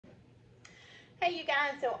Hey you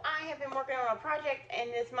guys, so I have been working on a project in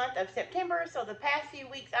this month of September. So the past few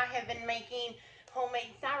weeks I have been making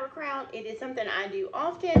homemade sauerkraut. It is something I do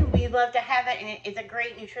often. We love to have it, and it is a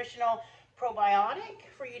great nutritional probiotic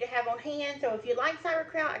for you to have on hand. So if you like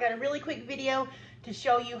sauerkraut, I got a really quick video to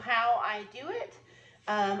show you how I do it.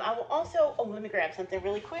 I will also, let me grab something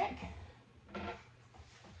really quick.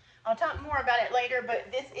 I'll talk more about it later,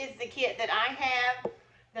 but this is the kit that I have.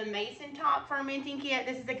 The Mason Top fermenting kit.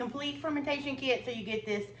 This is a complete fermentation kit. So you get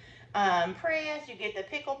this press, you get the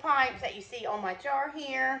pickle pipes that you see on my jar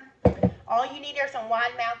here. All you need are some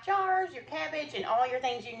wide mouth jars, your cabbage, and all your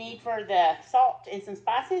things you need for the salt and some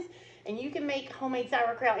spices. And you can make homemade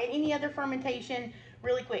sauerkraut and any other fermentation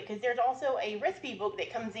really quick, because there's also a recipe book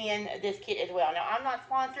that comes in this kit as well. Now, I'm not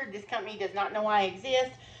sponsored. This company does not know I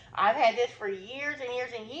exist. I've had this for years and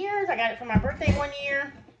years and years. I got it for my birthday one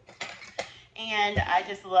year, and I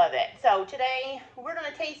just love it. So today we're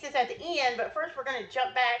going to taste this at the end, but first we're going to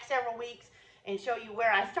jump back several weeks and show you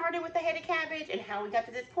where I started with the head of cabbage and how we got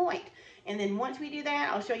to this point. And then once we do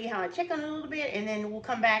that, I'll show you how I check on it a little bit, and then we'll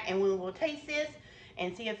come back and we will taste this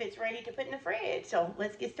and see if it's ready to put in the fridge. So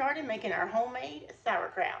let's get started making our homemade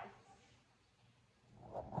sauerkraut.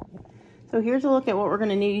 So here's a look at what we're going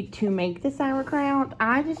to need to make the sauerkraut.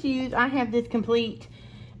 I have this complete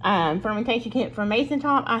fermentation kit from Mason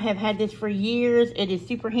Top. I have had this for years. It is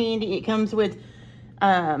super handy. It comes with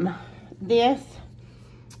this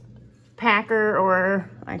packer, or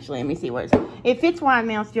actually let me see what it fits wide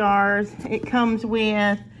mouth jars. It comes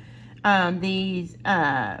with these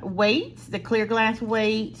weights, the clear glass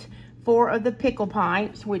weights, 4 of the pickle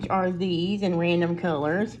pipes, which are these in random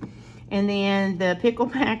colors, and then the pickle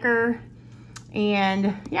packer.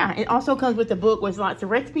 And yeah, it also comes with a book with lots of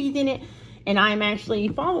recipes in it. And I'm actually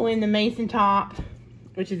following the Mason Top,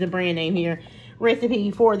 which is a brand name here,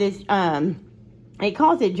 recipe for this. It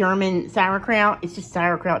calls it German sauerkraut. It's just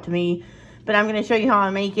sauerkraut to me. But I'm going to show you how I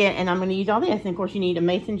make it, and I'm going to use all this. And of course, you need a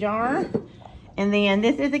mason jar. And then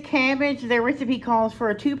this is a cabbage. Their recipe calls for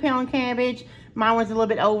a 2-pound cabbage. Mine was a little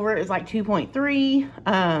bit over. It was like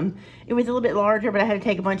 2.3. It was a little bit larger, but I had to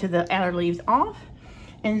take a bunch of the outer leaves off.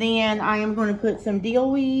 And then I am going to put some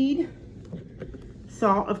dill weed,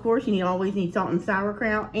 salt, of course. You always need salt and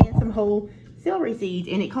sauerkraut, and some whole celery seeds.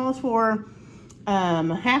 And it calls for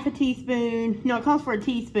half a teaspoon. No, it calls for a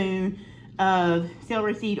teaspoon of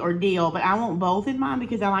celery seed or dill, but I want both in mine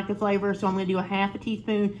because I like the flavor. So I'm going to do a half a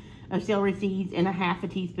teaspoon of celery seeds and a half a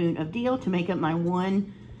teaspoon of dill to make up my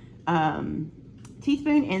 1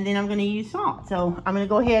 teaspoon. And then I'm going to use salt. So I'm going to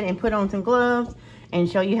go ahead and put on some gloves and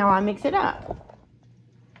show you how I mix it up.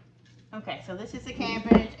 Okay, so this is the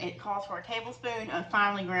cabbage. It calls for a tablespoon of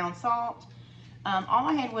finely ground salt. All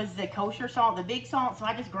I had was the kosher salt, the big salt, so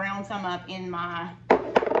I just ground some up in my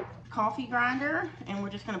coffee grinder, and we're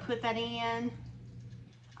just going to put that in.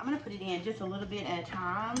 I'm going to put it in just a little bit at a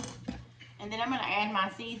time, and then I'm going to add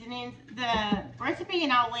my seasonings. The recipe,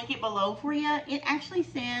 and I'll link it below for you, it actually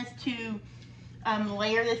says to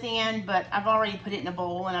layer this in, but I've already put it in a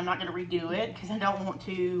bowl, and I'm not going to redo it because I don't want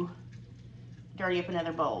to dirty up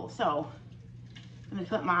another bowl. So I'm going to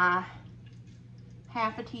put my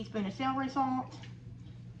half a teaspoon of celery salt.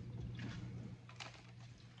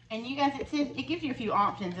 And you guys, it gives you a few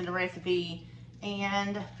options in the recipe.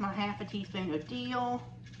 And my half a teaspoon of dill.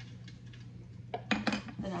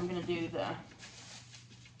 Then I'm going to do put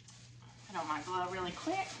on my glove really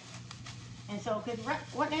quick. And so, because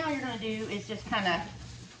what now you're going to do is just kind of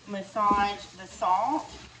massage the salt.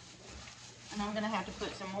 And I'm going to have to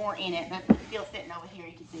put some more in it. That's still sitting over here,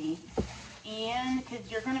 you can see. And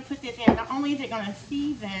because you're going to put this in, not only is it going to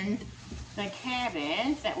season the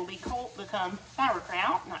cabbage that will become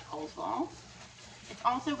sauerkraut, not coleslaw, it's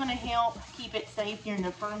also going to help keep it safe during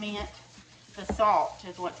the ferment. The salt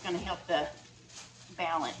is what's going to help the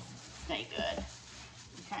balance stay good.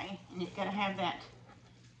 Okay, and it's got to have that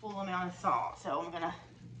full amount of salt. So I'm going to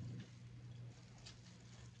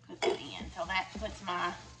put that in. So that puts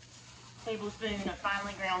my tablespoon of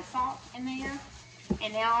finely ground salt in there.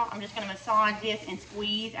 And now I'm just going to massage this and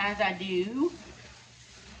squeeze as I do.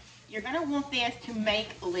 You're going to want this to make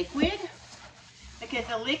liquid, because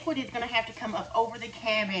the liquid is going to have to come up over the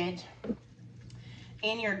cabbage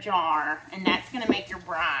in your jar, and that's going to make your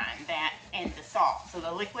brine, that and the salt. So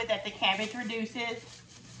the liquid that the cabbage reduces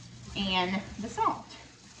and the salt.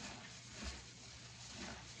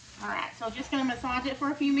 Alright, so just going to massage it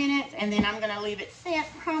for a few minutes, and then I'm going to leave it set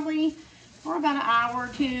probably for about an hour or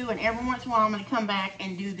 2, and every once in a while I'm going to come back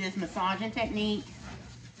and do this massaging technique,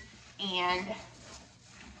 and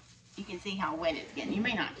you can see how wet it's getting. You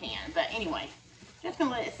may not can, but anyway, just going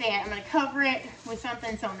to let it set. I'm going to cover it with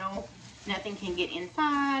something so no nothing can get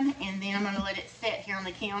inside. And then I'm gonna let it sit here on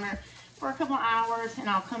the counter for a couple of hours, and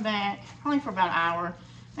I'll come back probably for about an hour,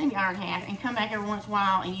 maybe an hour and a half, and come back every once in a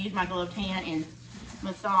while and use my gloved hand and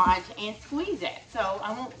massage and squeeze it. So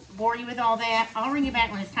I won't bore you with all that. I'll bring you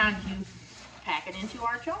back when it's time to pack it into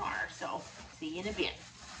our jar. So see you in a bit.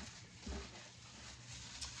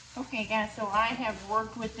 Okay guys, so I have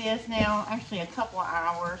worked with this now actually a couple of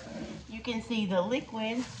hours. You can see the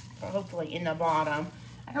liquid hopefully in the bottom.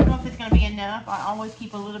 I don't know if it's going to be enough. I always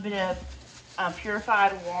keep a little bit of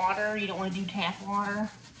purified water. You don't want to do tap water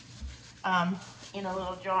in a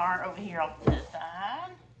little jar over here off to the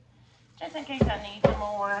side, just in case I need some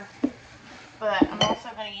more. But I'm also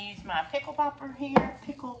going to use my pickle popper here,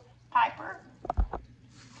 pickle piper.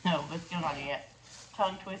 No, that's still not it.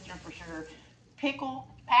 Tongue twister for sure. Pickle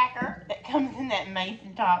packer that comes in that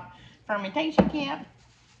Mason top fermentation kit.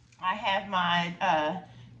 I have my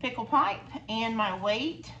pickle pipe and my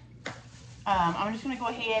weight. I'm just going to go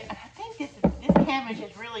ahead. I think this cabbage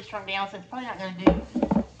is really shrunk down, so it's probably not going to do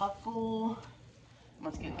a full.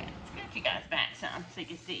 Let's get you guys back some so you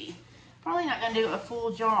can see. Probably not going to do a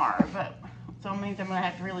full jar, but so it means I'm going to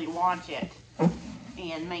have to really watch it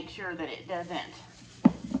and make sure that it doesn't.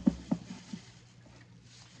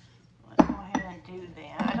 Let's go ahead and do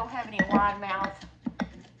that. I don't have any wide mouth.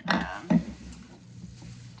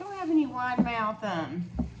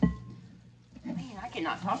 Man, I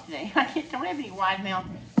cannot talk today. I don't have any wide mouth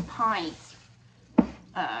pints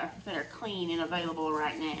that are clean and available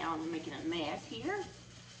right now. I'm making a mess here.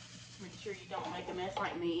 Make sure you don't make a mess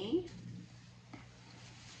like me.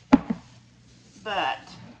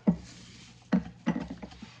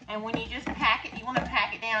 And when you just pack it, you want to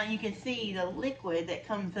pack it down, and you can see the liquid that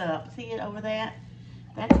comes up. See it over that?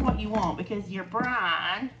 That's what you want, because your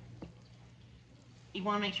brine, you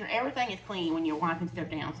want to make sure everything is clean when you're wiping stuff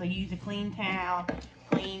down. So use a clean towel,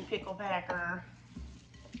 clean pickle packer.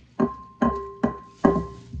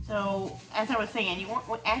 So as I was saying, you want,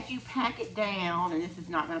 as you pack it down, and this is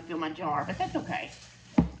not going to fill my jar, but that's okay.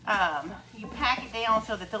 You pack it down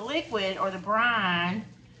so that the liquid or the brine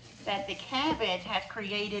that the cabbage has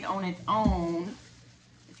created on its own,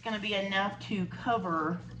 it's going to be enough to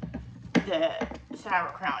cover the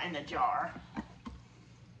sauerkraut in the jar.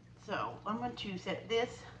 So I'm going to set this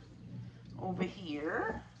over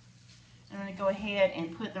here. I'm going to go ahead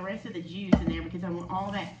and put the rest of the juice in there because I want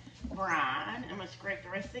all that brine. I'm going to scrape the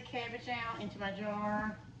rest of the cabbage out into my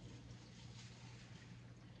jar.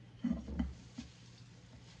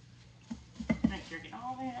 Make sure I get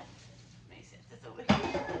all that. Let me set this over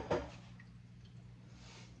here.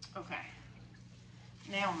 Okay.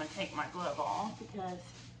 Now I'm going to take my glove off because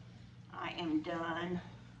I am done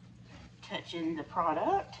touching the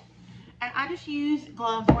product. And I just use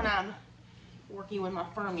gloves when I'm working with my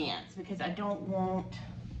ferments because I don't want...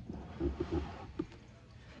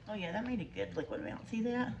 Oh yeah, that made a good liquid amount. See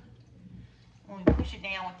that? When we push it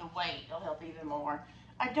down with the weight, it'll help even more.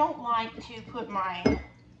 I don't like to put my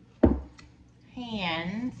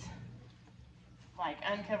hands, like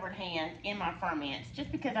uncovered hands, in my ferments just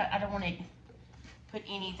because I don't want to put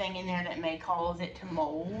anything in there that may cause it to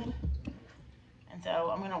mold. And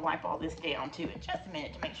so I'm going to wipe all this down too in just a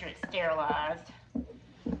minute to make sure it's sterilized.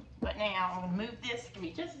 But now I'm going to move this. Give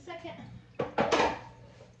me just a second. And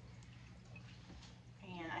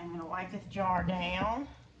I'm going to wipe this jar down.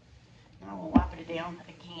 And I will wipe it down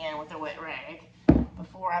again with a wet rag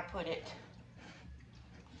before I put it.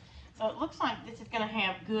 So it looks like this is going to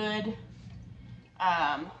have good,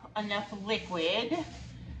 enough liquid.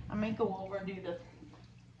 I may go over and do the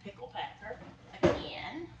pickle packer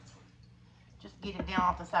again. Just get it down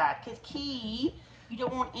off the side. Because key, you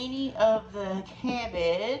don't want any of the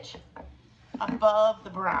cabbage above the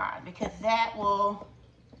brine because that will,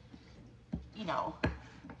 you know,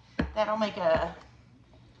 that'll make a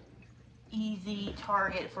easy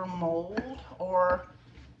target for mold or,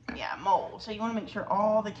 yeah, mold. So you want to make sure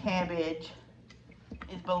all the cabbage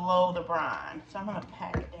is below the brine. So I'm going to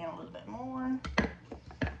pack it down a little bit more.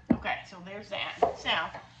 Okay, so there's that. So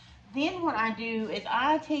then what I do is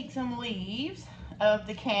I take some leaves of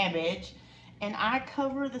the cabbage and I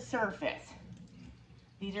cover the surface.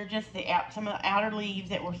 These are just some of the outer leaves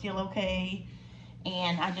that were still okay.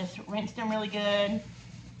 And I just rinsed them really good.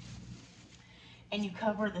 And you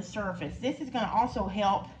cover the surface. This is going to also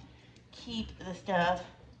help keep the stuff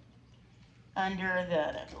under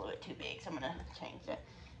the, that's a little bit too big, so I'm going to change that.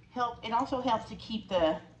 It also helps to keep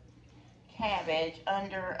the cabbage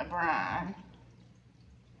under a brine.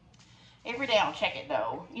 Every day I'll check it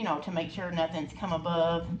though, you know, to make sure nothing's come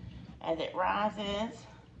above as it rises.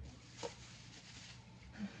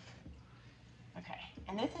 Okay,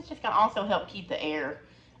 and this is just going to also help keep the air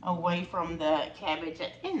away from the cabbage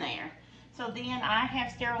that's in there. So then I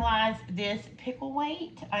have sterilized this pickle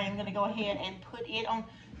weight. I am going to go ahead and put it on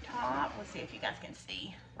top. Let's see if you guys can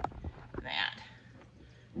see that.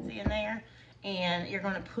 See in there? And you're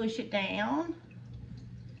going to push it down.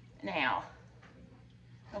 Now,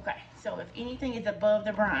 okay, so if anything is above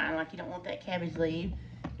the brine, like you don't want that cabbage leaf,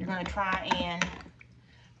 you're going to try and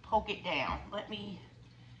poke it down. Let me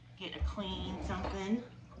get a clean something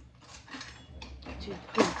to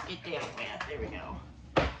poke it down with. There we go.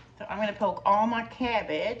 So I'm going to poke all my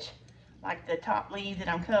cabbage, like the top leaves that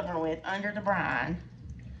I'm covering with, under the brine,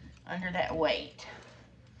 under that weight.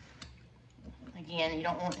 Again, you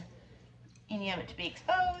don't want any of it to be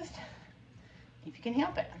exposed if you can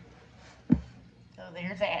help it. So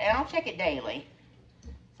there's that, and I'll check it daily.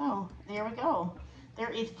 So there we go.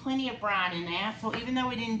 There is plenty of brine in that. So even though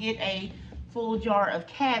we didn't get a full jar of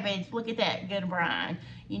cabbage, look at that good brine.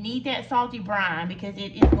 You need that salty brine because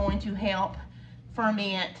it is going to help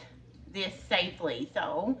ferment this safely.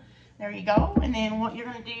 So there you go. And then what you're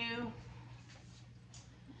going to do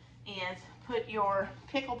is put your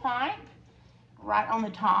pickle pipe right on the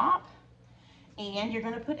top, and you're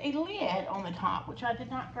going to put a lid on the top, which I did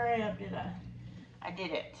not grab, did I? I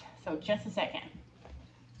did it. So just a second.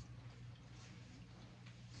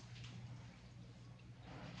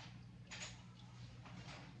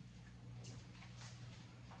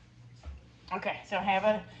 Okay, so I have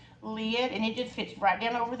a lid, and it just fits right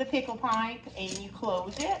down over the pickle pipe, and you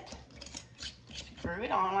close it, screw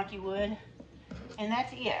it on like you would, and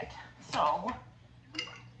that's it. So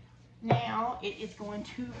now it is going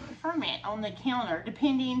to ferment on the counter,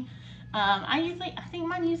 depending. I think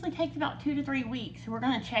mine usually takes about 2 to 3 weeks. So we're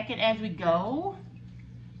going to check it as we go.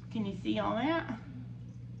 Can you see all that?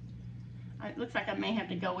 It looks like I may have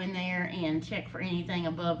to go in there and check for anything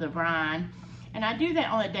above the brine. And I do that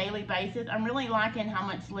on a daily basis. I'm really liking how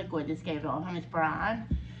much liquid this gave off, how much brine.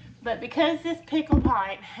 But because this pickle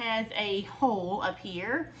pipe has a hole up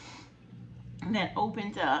here that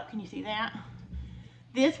opens up, can you see that?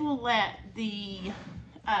 This will let the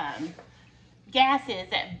gases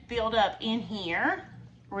that build up in here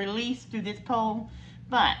release through this pole.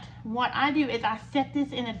 But what I do is I set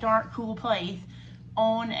this in a dark, cool place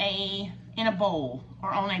in a bowl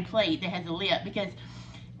or on a plate that has a lid, because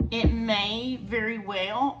it may very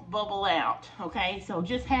well bubble out. Okay, so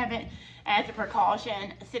just have it as a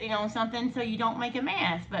precaution sitting on something so you don't make a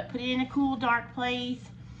mess. But put it in a cool, dark place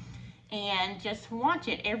and just watch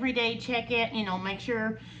it every day. Check it, you know, make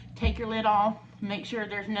sure, take your lid off, make sure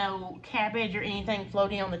there's no cabbage or anything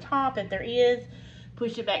floating on the top. If there is,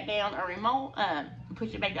 push it back down or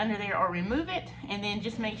push it back under there or remove it, and then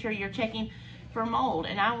just make sure you're checking for mold.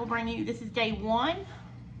 And I will bring you, this is day 1,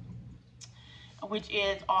 which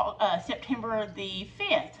is September the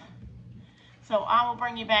 5th. So I will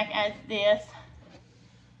bring you back as this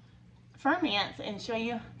ferments and show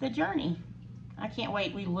you the journey. I can't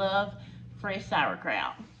wait. We love fresh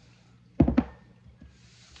sauerkraut.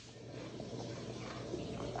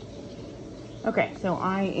 Okay, so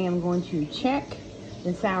I am going to check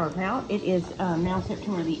the sauerkraut. It is now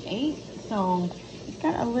September the 8th, so it's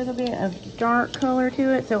got a little bit of dark color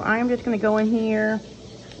to it. So I'm just going to go in here.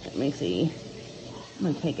 Let me see. I'm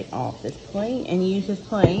going to take it off this plate and use this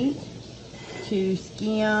plate to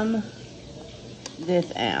skim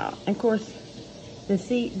this out. And of course, the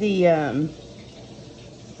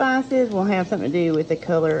spices will have something to do with the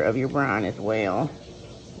color of your brine as well.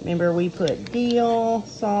 Remember, we put dill,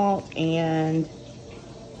 salt, and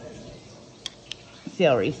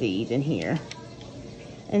celery seeds in here.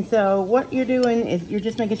 And so what you're doing is you're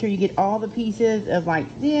just making sure you get all the pieces of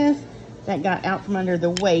like this that got out from under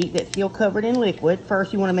the weight that's still covered in liquid.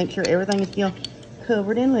 First, you want to make sure everything is still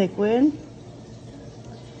covered in liquid.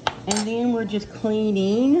 And then we're just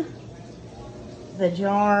cleaning the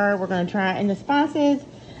jar. We're going to try, and the spices,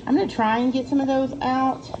 I'm going to try and get some of those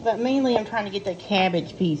out, but mainly I'm trying to get the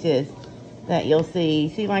cabbage pieces that you'll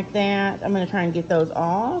see. See, like that? I'm going to try and get those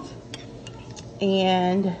off.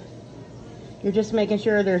 And you're just making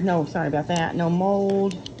sure there's no, sorry about that, no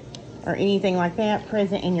mold or anything like that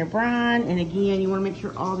present in your brine. And again, you want to make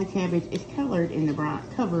sure all the cabbage is covered in the brine.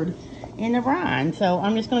 So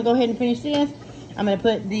I'm just going to go ahead and finish this. I'm going to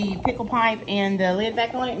put the pickle pipe and the lid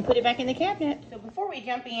back on it and put it back in the cabinet. So before we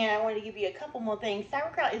jump in, I wanted to give you a couple more things.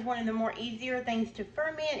 Sauerkraut is one of the more easier things to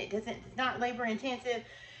ferment. It's not labor intensive.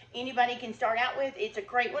 Anybody can start out with. It's a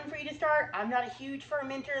great one for you to start. I'm not a huge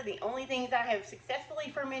fermenter. The only things I have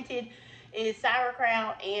successfully fermented is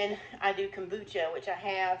sauerkraut, and I do kombucha, which I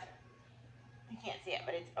have, you can't see it,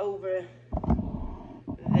 but it's over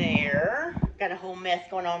there. Got a whole mess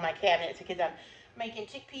going on in my cabinet because I'm making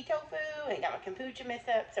chickpea tofu and got my kombucha messed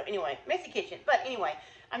up. So anyway, messy kitchen. But anyway,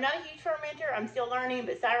 I'm not a huge fermenter. I'm still learning,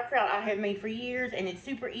 but sauerkraut I have made for years, and it's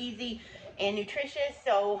super easy and nutritious.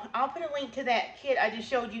 So I'll put a link to that kit I just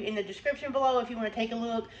showed you in the description below if you want to take a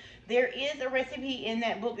look. There is a recipe in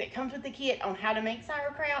that book that comes with the kit on how to make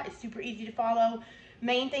sauerkraut. It's super easy to follow.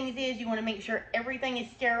 Main things is you want to make sure everything is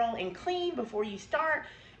sterile and clean before you start,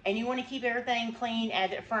 and you want to keep everything clean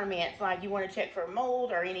as it ferments. Like you want to check for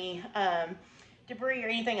mold or any debris or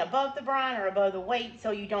anything above the brine or above the weight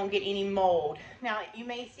so you don't get any mold. Now you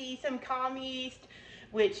may see some Kahm yeast,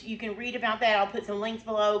 which you can read about that. I'll put some links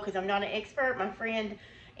below because I'm not an expert. My friend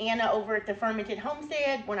Anna over at the Fermented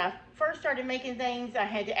Homestead, when I first started making things, I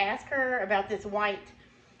had to ask her about this white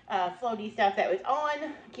floaty stuff that was on.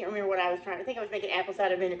 I can't remember what I was trying to think. I was making apple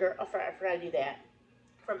cider vinegar. I forgot to do that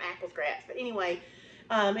from apple scraps. But anyway,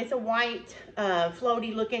 it's a white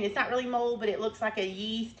floaty looking. It's not really mold, but it looks like a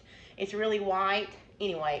yeast. It's really white.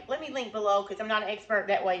 Anyway, let me link below because I'm not an expert.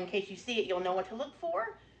 That way, in case you see it, you'll know what to look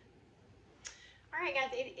for. All right, guys,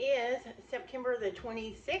 it is September the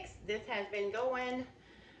 26th. This has been going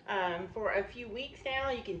for a few weeks now.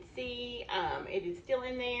 You can see it is still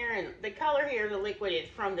in there, and the color here, the liquid, is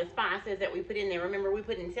from the spices that we put in there. Remember, we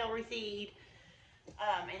put in celery seed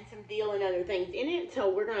and some dill and other things in it. So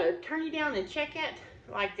we're going to turn it down and check it.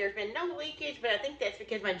 Like, there's been no leakage, but I think that's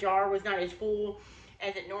because my jar was not as full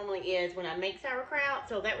as it normally is when I make sauerkraut.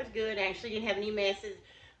 So that was good. I actually didn't have any messes,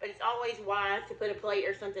 but it's always wise to put a plate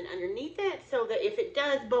or something underneath it so that if it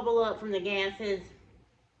does bubble up from the gases,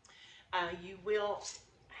 you will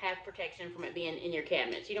have protection from it being in your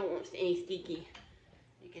cabinets. You don't want any sticky.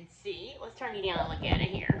 You can see. Let's turn it down and look at it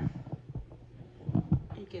here.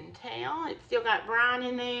 You can tell it's still got brine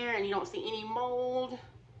in there, and you don't see any mold.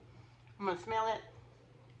 I'm gonna smell it.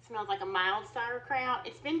 It smells like a mild sauerkraut.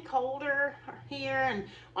 It's been colder here, and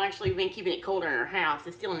well, actually we've been keeping it colder in our house.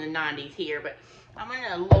 It's still in the 90s here, but I'm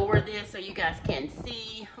gonna lower this so you guys can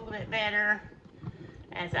see a little bit better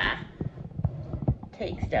as I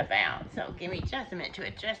take stuff out. So give me just a minute to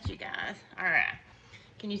adjust, you guys. All right,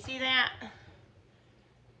 can you see that?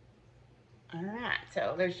 All right,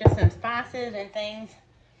 so there's just some spices and things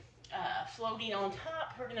floating on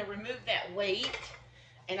top. We're going to remove that weight,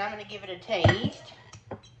 and I'm going to give it a taste.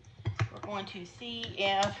 We're going to see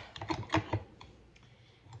if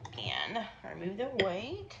we can remove the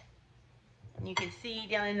weight. And you can see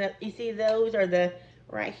down in the, you see those are the,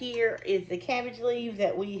 right here is the cabbage leaves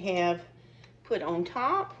that we have put on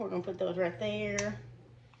top. We're going to put those right there.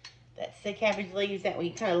 That's the cabbage leaves that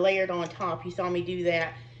we kind of layered on top. You saw me do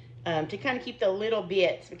that to kind of keep the little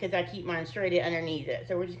bits because I keep mine shredded underneath it.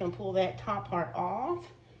 So we're just going to pull that top part off,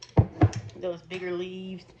 those bigger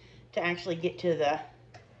leaves, to actually get to the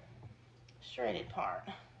shredded part.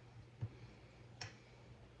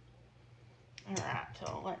 All right,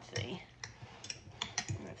 so let's see.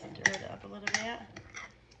 Let's stir it up a little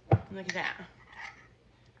bit. Look at that.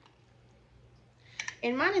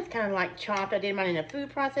 And mine is kind of like chopped. I did mine in a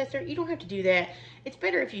food processor. You don't have to do that. It's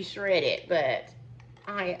better if you shred it, but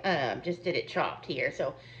I just did it chopped here.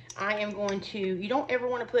 So I am going to, you don't ever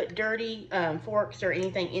want to put dirty forks or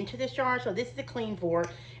anything into this jar. So this is a clean fork,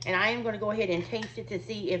 and I am going to go ahead and taste it to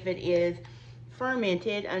see if it is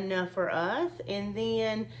fermented enough for us. And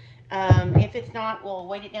then if it's not, we'll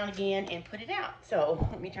weight it down again and put it out. So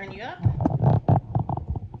let me turn you up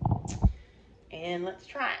and let's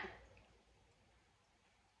try it.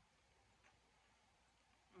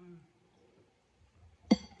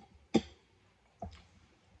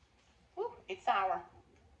 It's sour.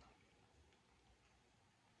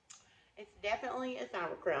 It's definitely a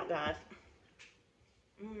sauerkraut, guys.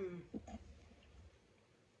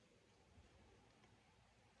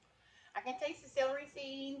 I can taste the celery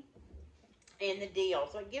seed and the dill,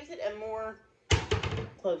 so it gives it a more,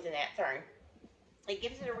 closing that, sorry. It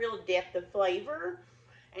gives it a real depth of flavor,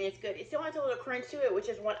 and it's good. It still has a little crunch to it, which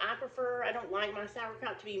is what I prefer. I don't like my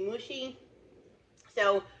sauerkraut to be mushy.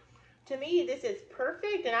 So to me, this is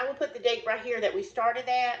perfect, and I will put the date right here that we started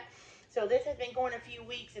at. So this has been going a few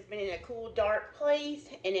weeks. It's been in a cool, dark place,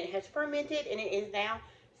 and it has fermented, and it is now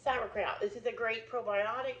sauerkraut. This is a great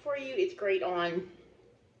probiotic for you. It's great on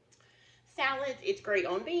salads. It's great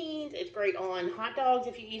on beans. It's great on hot dogs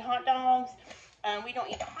if you eat hot dogs. We don't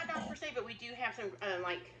eat hot dogs per se, but we do have some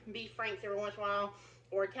like beef franks every once in a while,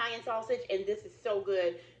 or Italian sausage, and this is so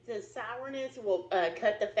good. The sourness will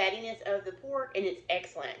cut the fattiness of the pork, and it's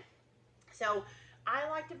excellent. So I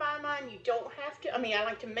like to buy mine. You don't have to. I mean, I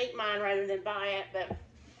like to make mine rather than buy it, but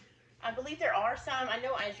I believe there are some. I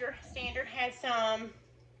know Azure Standard has some,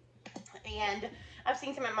 and I've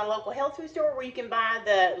seen some at my local health food store where you can buy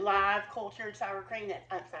the live cultured sour cream.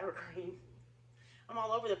 That sour cream. I'm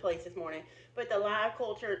all over the place this morning. But the live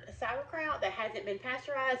cultured sauerkraut that hasn't been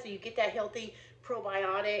pasteurized, so you get that healthy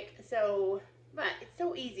probiotic. So, but it's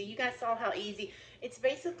so easy. You guys saw how easy. It's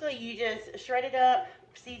basically you just shred it up,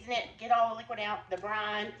 season it, get all the liquid out, the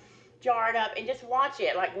brine, jar it up, and just watch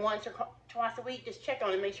it like once or twice a week. Just check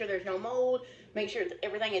on it, make sure there's no mold, make sure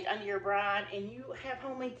everything is under your brine, and you have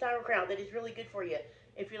homemade sauerkraut that is really good for you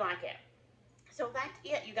if you like it. So that's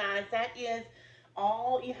it, you guys. That is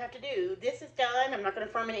all you have to do. This is done. I'm not going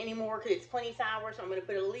to ferment it anymore because it's plenty sour, so I'm going to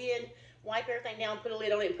put a lid, wipe everything down, put a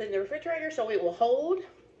lid on it, and put it in the refrigerator so it will hold.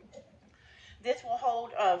 This will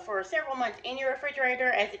hold for several months in your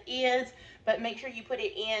refrigerator as it is, but make sure you put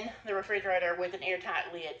it in the refrigerator with an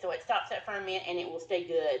airtight lid so it stops that ferment and it will stay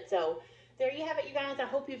good. So there you have it, you guys. I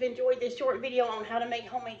hope you've enjoyed this short video on how to make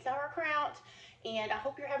homemade sauerkraut, and I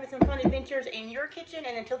hope you're having some fun adventures in your kitchen.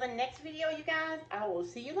 And until the next video, you guys, I will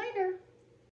see you later.